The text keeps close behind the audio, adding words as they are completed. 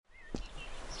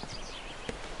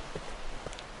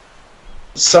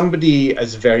Somebody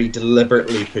has very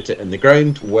deliberately put it in the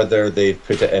ground, whether they've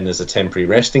put it in as a temporary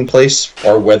resting place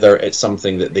or whether it's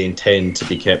something that they intend to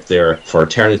be kept there for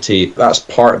eternity. That's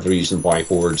part of the reason why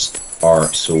hoards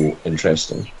are so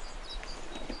interesting.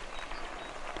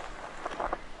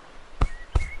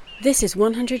 This is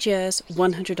 100 Years,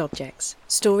 100 Objects,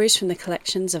 stories from the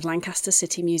collections of Lancaster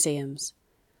City Museums.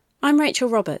 I'm Rachel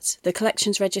Roberts, the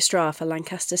Collections Registrar for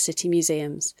Lancaster City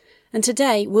Museums, and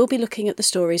today we'll be looking at the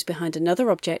stories behind another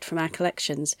object from our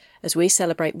collections as we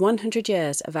celebrate 100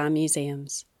 years of our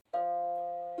museums.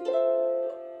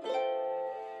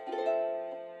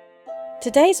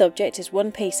 Today's object is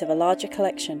one piece of a larger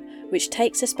collection which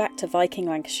takes us back to Viking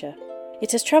Lancashire.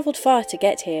 It has travelled far to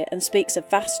get here and speaks of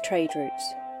vast trade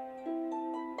routes.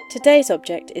 Today's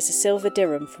object is a silver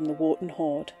dirham from the Warton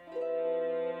Hoard.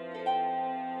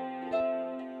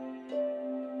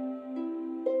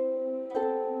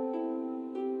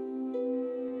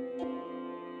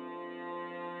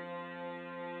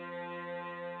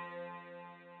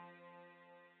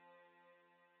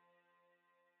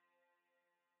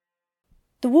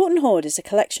 The Warton Hoard is a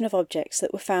collection of objects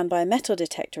that were found by a metal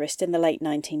detectorist in the late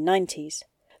 1990s.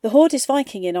 The hoard is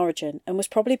Viking in origin and was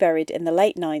probably buried in the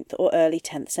late 9th or early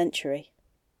 10th century.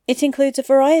 It includes a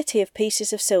variety of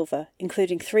pieces of silver,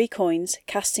 including 3 coins,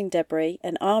 casting debris,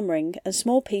 an arm ring, and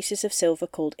small pieces of silver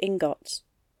called ingots.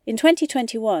 In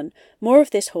 2021, more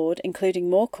of this hoard, including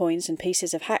more coins and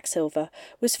pieces of hack silver,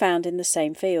 was found in the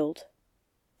same field.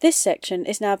 This section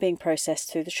is now being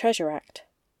processed through the Treasure Act.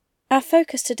 Our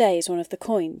focus today is one of the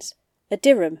coins, a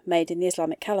dirham made in the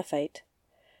Islamic Caliphate.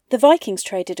 The Vikings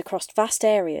traded across vast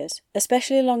areas,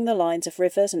 especially along the lines of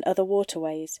rivers and other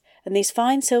waterways, and these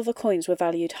fine silver coins were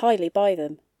valued highly by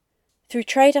them. Through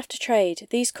trade after trade,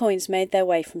 these coins made their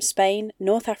way from Spain,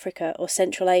 North Africa or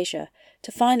Central Asia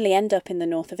to finally end up in the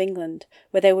north of England,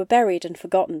 where they were buried and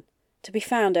forgotten, to be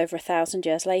found over 1,000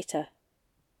 years later.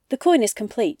 The coin is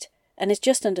complete and is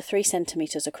just under 3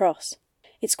 centimetres across.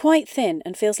 It's quite thin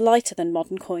and feels lighter than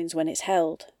modern coins when it's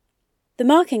held. The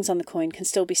markings on the coin can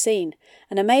still be seen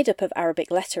and are made up of Arabic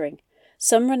lettering,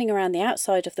 some running around the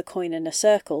outside of the coin in a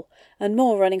circle and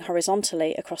more running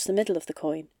horizontally across the middle of the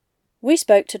coin. We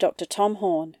spoke to Dr Tom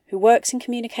Horne, who works in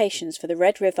communications for the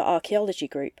Red River Archaeology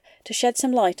Group, to shed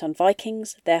some light on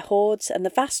Vikings, their hoards and the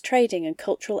vast trading and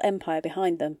cultural empire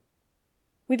behind them.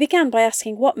 We began by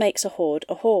asking what makes a hoard,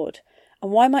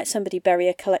 and why might somebody bury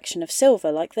a collection of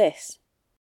silver like this?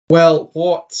 Well,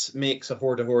 what makes a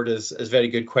hoard is a very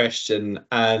good question.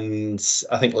 And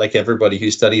I think, like everybody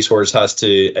who studies hoards has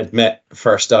to admit,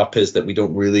 first up, is that we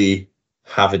don't really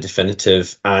have a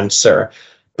definitive answer.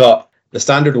 But the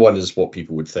standard one is what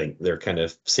people would think. They're kind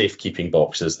of safekeeping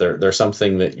boxes. They're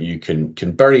something that you can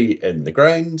bury in the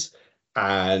ground.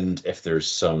 And if there's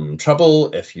some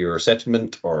trouble, if your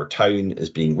settlement or town is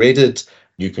being raided,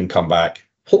 you can come back,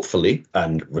 hopefully,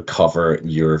 and recover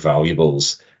your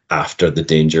valuables after the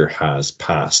danger has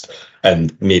passed.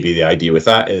 And maybe the idea with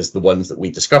that is the ones that we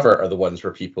discover are the ones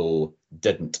where people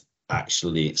didn't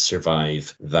actually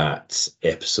survive that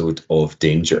episode of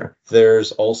danger.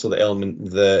 There's also the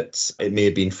element that it may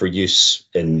have been for use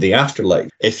in the afterlife.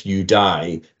 If you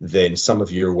die, then some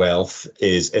of your wealth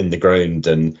is in the ground.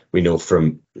 And we know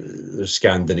from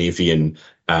Scandinavian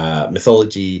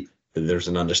mythology, there's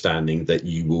an understanding that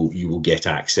you will get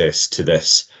access to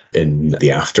this in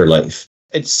the afterlife.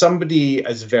 It's somebody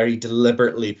has very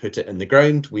deliberately put it in the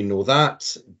ground. We know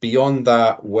that. Beyond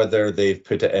that, whether they've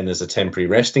put it in as a temporary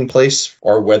resting place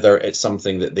or whether it's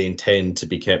something that they intend to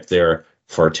be kept there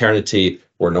for eternity,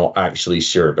 we're not actually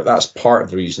sure. But that's part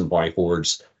of the reason why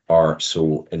hoards are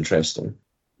so interesting.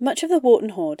 Much of the Warton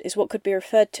Hoard is what could be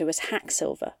referred to as hack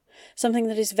silver, something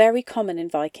that is very common in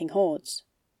Viking hoards.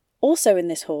 Also in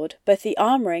this hoard, both the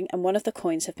arm ring and one of the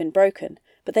coins have been broken,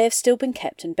 but they have still been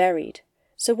kept and buried.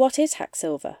 So what is hack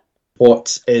silver?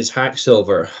 What is hack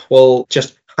silver? Well,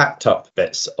 just hacked up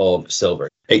bits of silver.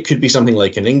 It could be something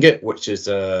like an ingot, which is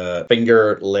a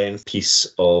finger length piece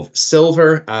of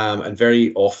silver, and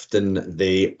very often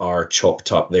they are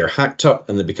chopped up. They're hacked up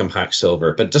and they become hack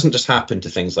silver. But it doesn't just happen to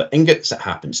things like ingots, it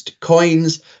happens to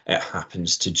coins, it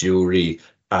happens to jewellery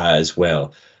as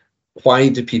well. Why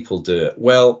do people do it?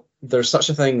 Well, there's such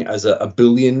a thing as a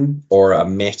bullion or a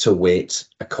meta weight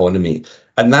economy.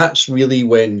 And that's really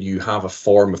when you have a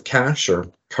form of cash or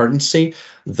currency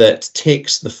that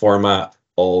takes the format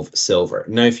of silver.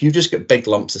 Now, if you just get big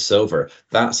lumps of silver,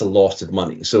 that's a lot of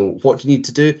money. So what you need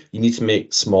to do, you need to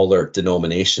make smaller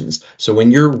denominations. So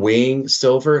when you're weighing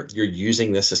silver, you're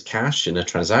using this as cash in a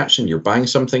transaction, you're buying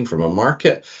something from a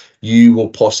market, you will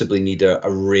possibly need a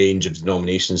range of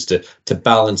denominations to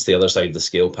balance the other side of the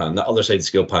scale pan. The other side of the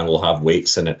scale pan will have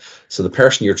weights in it. So the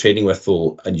person you're trading with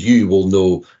and you will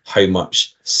know how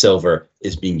much silver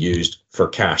is being used for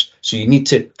cash. So you need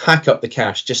to hack up the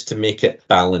cash just to make it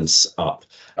balance up.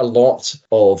 A lot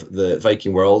of the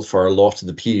Viking world, for a lot of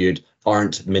the period,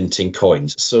 aren't minting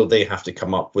coins. So they have to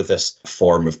come up with this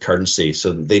form of currency.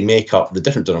 So they make up the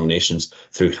different denominations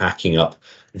through hacking up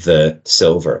the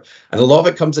silver. And a lot of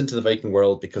it comes into the Viking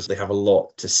world because they have a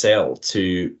lot to sell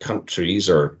to countries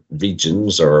or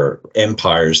regions or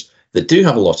empires that do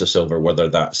have a lot of silver, whether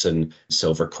that's in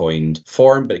silver coined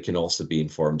form, but it can also be in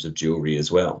forms of jewelry as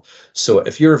well. So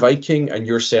if you're a Viking and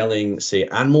you're selling, say,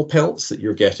 animal pelts that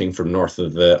you're getting from north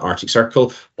of the Arctic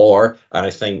Circle, and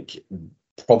I think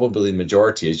probably the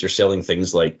majority is you're selling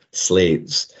things like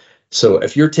slaves. So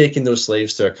if you're taking those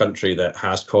slaves to a country that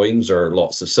has coins or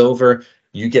lots of silver,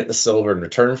 you get the silver in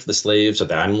return for the slaves or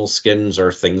the animal skins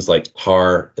or things like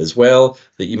tar as well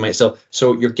that you might sell.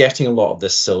 So you're getting a lot of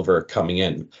this silver coming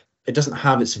in. It doesn't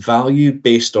have its value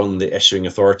based on the issuing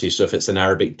authority. So if it's an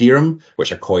Arabic dirham,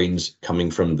 which are coins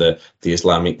coming from the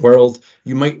Islamic world,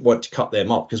 you might want to cut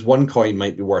them up because one coin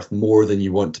might be worth more than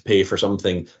you want to pay for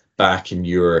something back in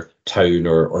your town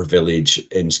or village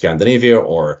in Scandinavia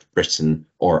or Britain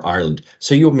or Ireland.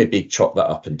 So you'll maybe chop that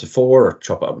up into 4 or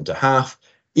chop it up into half.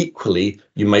 Equally,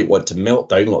 you might want to melt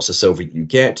down lots of silver you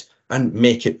get and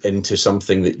make it into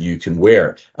something that you can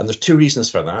wear. And there's 2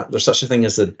 reasons for that. There's such a thing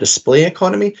as the display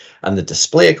economy. And the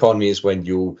display economy is when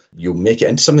you'll make it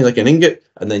into something like an ingot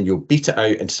and then you'll beat it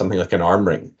out into something like an arm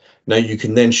ring. Now you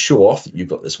can then show off that you've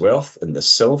got this wealth and this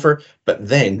silver, but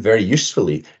then very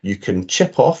usefully, you can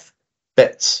chip off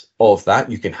bits of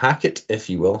that. You can hack it, if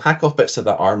you will, hack off bits of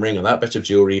that arm ring or that bit of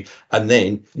jewelry, and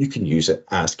then you can use it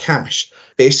as cash.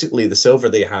 Basically, the silver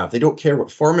they have, they don't care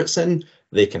what form it's in,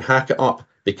 they can hack it up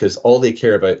because all they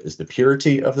care about is the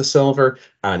purity of the silver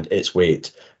and its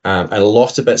weight. And a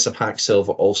lot of bits of hacked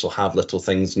silver also have little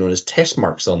things known as test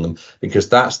marks on them because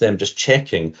that's them just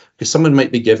checking. Because someone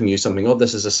might be giving you something, oh,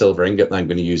 this is a silver ingot that I'm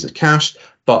going to use as cash,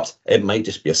 but it might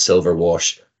just be a silver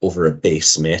wash over a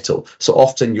base metal. So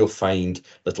often you'll find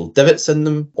little divots in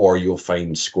them or you'll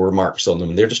find score marks on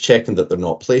them. They're just checking that they're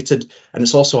not plated. And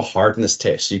it's also a hardness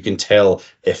test. So you can tell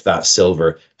if that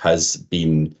silver has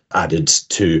been added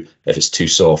to, if it's too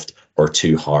soft or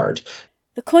too hard.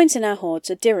 The coins in our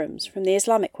hoards are dirhams from the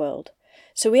Islamic world.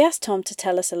 So we asked Tom to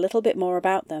tell us a little bit more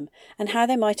about them and how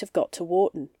they might have got to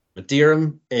Warton. A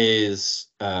dirham is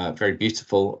a very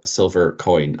beautiful silver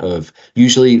coin of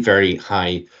usually very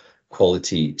high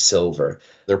quality silver.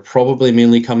 They're probably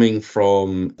mainly coming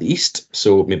from the east,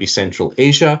 so maybe Central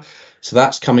Asia. So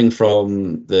that's coming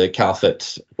from the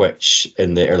Caliphate, which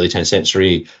in the early 10th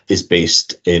century is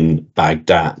based in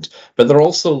Baghdad. But there are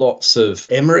also lots of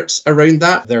emirates around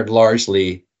that. They're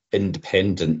largely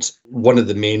independent. One of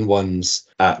the main ones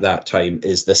at that time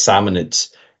is the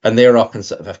Samanids. And they're up in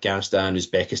sort of Afghanistan,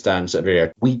 Uzbekistan sort of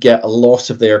area. We get a lot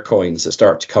of their coins that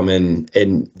start to come in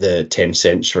the 10th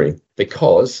century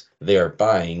because they're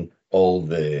buying all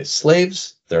the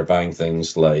slaves. They're buying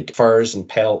things like furs and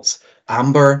pelts,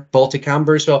 amber, Baltic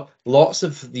amber as well. Lots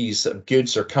of these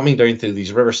goods are coming down through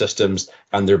these river systems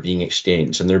and they're being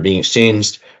exchanged. And they're being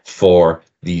exchanged for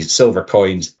these silver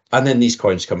coins. And then these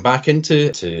coins come back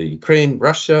into Ukraine,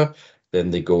 Russia. Then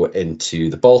they go into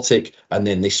the Baltic and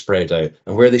then they spread out.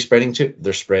 And where are they spreading to?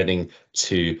 They're spreading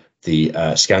to the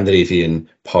Scandinavian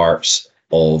parts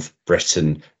of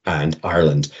Britain and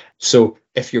Ireland. So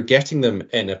if you're getting them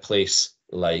in a place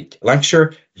like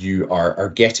Lancashire, you are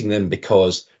getting them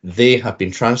because they have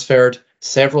been transferred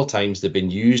several times. They've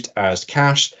been used as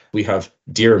cash. We have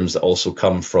dirhams that also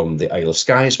come from the Isle of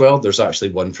Skye as well. There's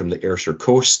actually one from the Ayrshire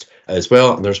coast as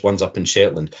well, and there's ones up in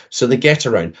Shetland. So they get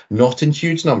around, not in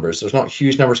huge numbers. There's not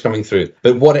huge numbers coming through.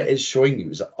 But what it is showing you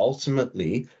is that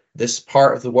ultimately this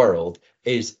part of the world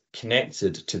is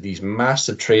connected to these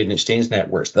massive trade and exchange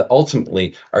networks that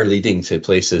ultimately are leading to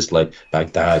places like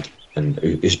Baghdad and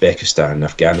Uzbekistan and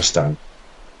Afghanistan.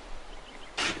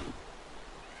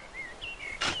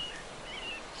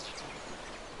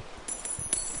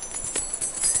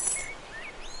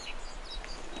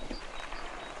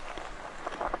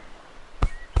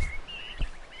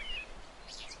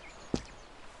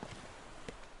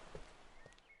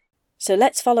 So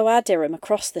let's follow our dirham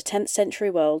across the 10th century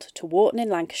world to Warton in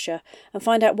Lancashire and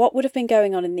find out what would have been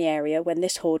going on in the area when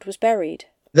this hoard was buried.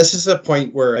 This is a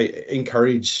point where I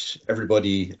encourage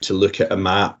everybody to look at a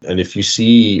map. And if you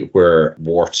see where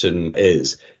Warton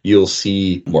is, you'll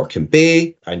see Morecambe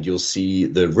Bay and you'll see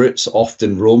the routes,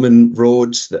 often Roman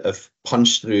roads that have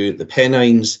punched through the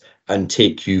Pennines and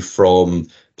take you from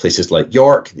places like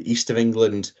York, the east of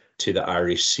England, to the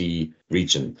Irish Sea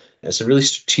region. It's a really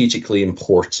strategically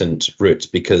important route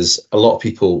because a lot of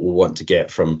people will want to get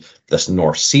from this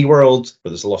North Sea world, where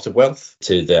there's a lot of wealth,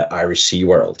 to the Irish Sea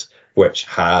world, which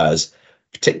has,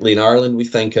 particularly in Ireland, we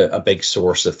think a big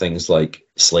source of things like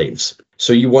slaves.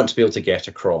 So you want to be able to get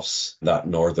across that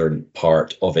northern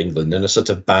part of England in a sort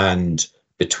of band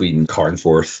between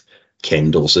Carnforth,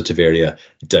 Kendal sort of area,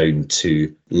 down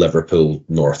to Liverpool,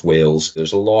 North Wales.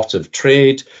 There's a lot of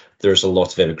trade. There's a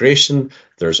lot of immigration.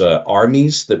 There's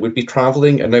armies that would be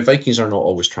travelling. And now Vikings are not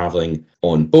always travelling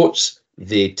on boats.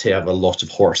 They have a lot of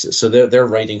horses. So they're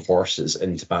riding horses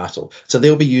into battle. So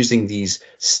they'll be using these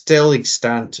still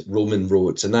extant Roman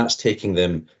roads, and that's taking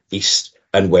them east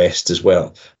and west as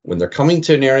well. When they're coming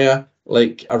to an area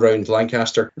like around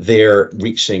Lancaster, they're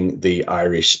reaching the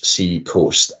Irish Sea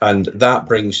coast. And that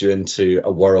brings you into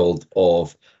a world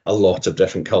of a lot of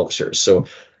different cultures. So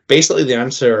basically, the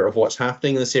answer of what's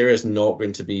happening in this area is not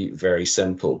going to be very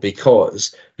simple,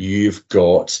 because you've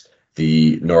got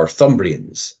the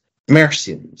Northumbrians,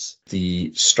 Mercians,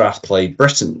 the Strathclyde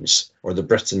Britons, or the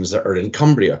Britons that are in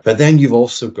Cumbria. But then you've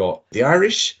also got the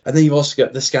Irish, and then you've also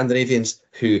got the Scandinavians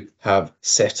who have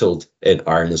settled in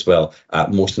Ireland as well,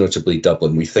 most notably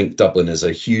Dublin. We think Dublin is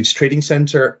a huge trading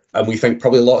centre, and we think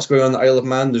probably lots going on in the Isle of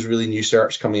Man. There's really new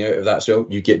research coming out of that as well.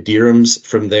 You get dirhams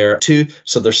from there too.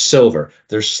 So there's silver,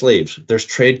 there's slaves, there's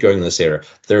trade going in this area.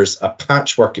 There's a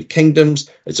patchwork of kingdoms.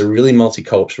 It's a really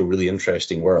multicultural, really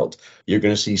interesting world. You're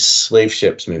going to see slave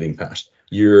ships moving past.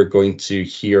 You're going to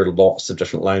hear lots of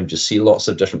different languages, see lots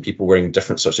of different people wearing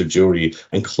different sorts of jewellery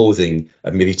and clothing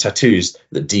and maybe tattoos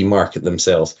that demarket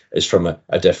themselves as from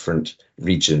a different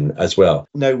region as well.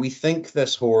 Now, we think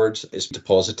this hoard is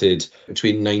deposited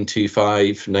between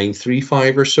 925,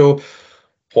 935 or so.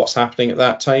 What's happening at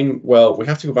that time? Well, we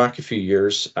have to go back a few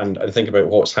years and think about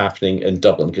what's happening in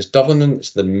Dublin, because Dublin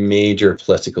is the major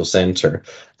political centre.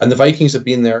 And the Vikings have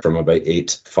been there from about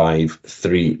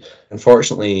 853.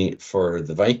 Unfortunately for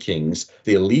the Vikings,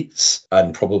 the elites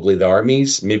and probably the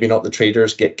armies, maybe not the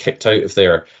traders, get kicked out of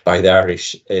there by the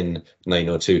Irish in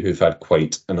 902, who've had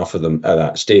quite enough of them at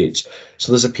that stage.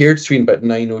 So there's a period between about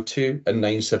 902 and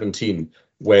 917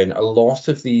 when a lot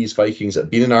of these Vikings that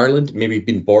have been in Ireland, maybe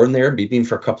been born there, maybe been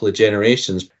for a couple of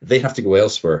generations, they have to go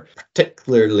elsewhere,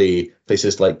 particularly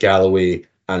places like Galloway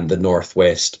and the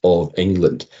northwest of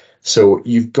England. So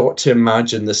you've got to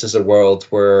imagine this is a world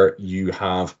where you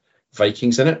have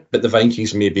Vikings in it, but the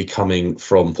Vikings may be coming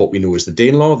from what we know as the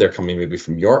Danelaw. They're coming maybe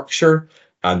from Yorkshire,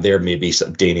 and they're maybe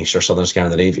sort of Danish or Southern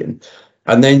Scandinavian.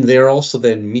 And then they're also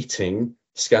then meeting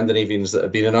Scandinavians that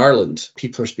have been in Ireland.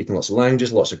 People are speaking lots of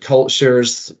languages, lots of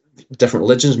cultures, different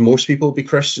religions. Most people will be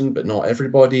Christian, but not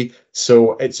everybody.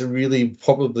 So it's really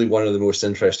probably one of the most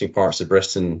interesting parts of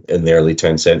Britain in the early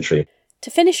 10th century. To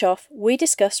finish off, we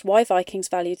discussed why Vikings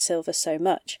valued silver so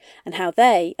much, and how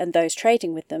they, and those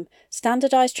trading with them,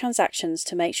 standardised transactions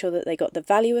to make sure that they got the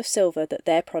value of silver that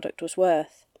their product was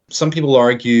worth. Some people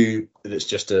argue that it's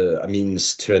just a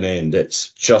means to an end. It's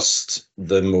just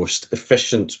the most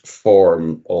efficient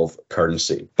form of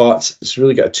currency. But it's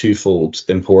really got a twofold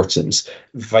importance.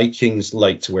 Vikings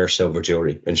like to wear silver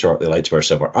jewellery. In short, they like to wear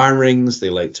silver iron rings. They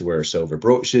like to wear silver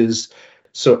brooches.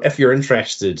 So if you're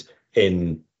interested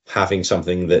in having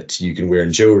something that you can wear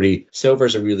in jewellery, silver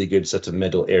is a really good sort of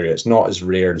middle area. It's not as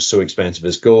rare and so expensive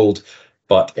as gold,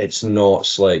 but it's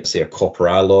not like, say, a copper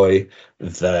alloy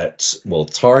that will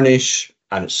tarnish,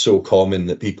 and it's so common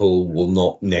that people will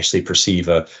not necessarily perceive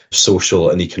a social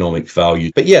and economic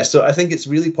value. But yeah, so I think it's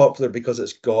really popular because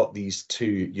it's got these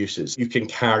two uses. You can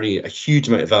carry a huge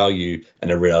amount of value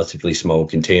in a relatively small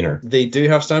container. They do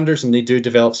have standards, and they do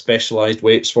develop specialised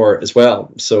weights for it as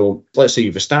well. So let's say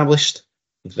you've established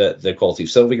that the quality of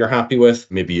silver you're happy with.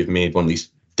 Maybe you've made one of these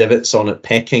divots on it,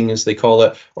 pecking as they call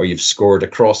it, or you've scored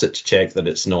across it to check that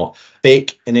it's not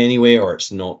fake in any way, or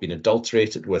it's not been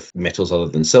adulterated with metals other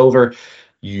than silver.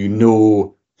 You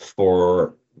know,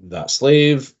 for that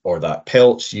slave or that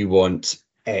pelt, you want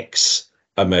X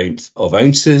amount of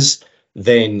ounces.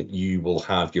 Then you will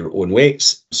have your own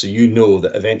weights. So you know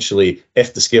that eventually,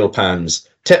 if the scale pans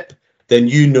tip, then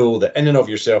you know that in and of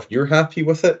yourself, you're happy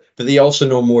with it. But they also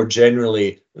know more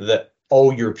generally that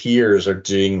all your peers are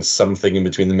doing something in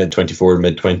between the mid 24 and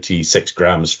mid 26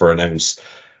 grams for an ounce.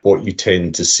 What you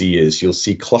tend to see is you'll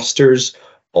see clusters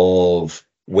of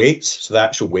weights. So the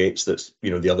actual weights that's,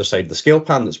 the other side of the scale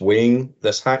pan that's weighing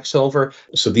this hack silver.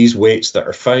 So these weights that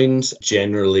are found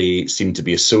generally seem to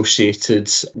be associated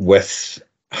with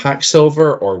hack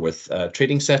silver or with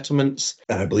trading settlements.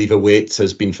 And I believe a weight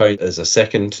has been found as a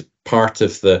second part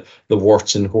of the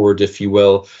Warton hoard, if you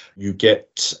will. You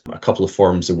get a couple of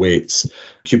forms of weights.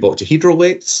 Cuboctahedral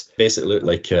weights basically look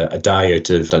like a die out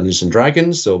of Dungeons and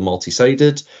Dragons, so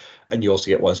multi-sided. And you also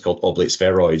get ones called oblate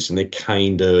spheroids, and they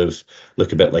kind of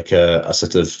look a bit like a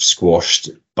sort of squashed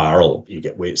barrel. You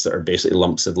get weights that are basically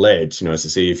lumps of lead. You know, as I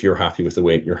say, if you're happy with the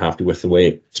weight, you're happy with the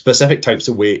weight. Specific types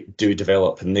of weight do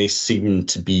develop, and they seem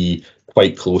to be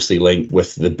quite closely linked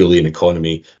with the bullion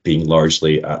economy being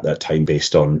largely at that time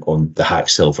based on the hack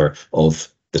silver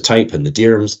of the type and the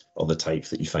dirhams of the type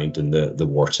that you find in the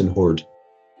Warton hoard.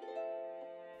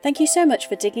 Thank you so much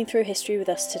for digging through history with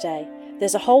us today.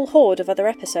 There's a whole horde of other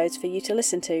episodes for you to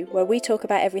listen to where we talk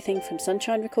about everything from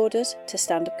sunshine recorders to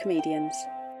stand-up comedians.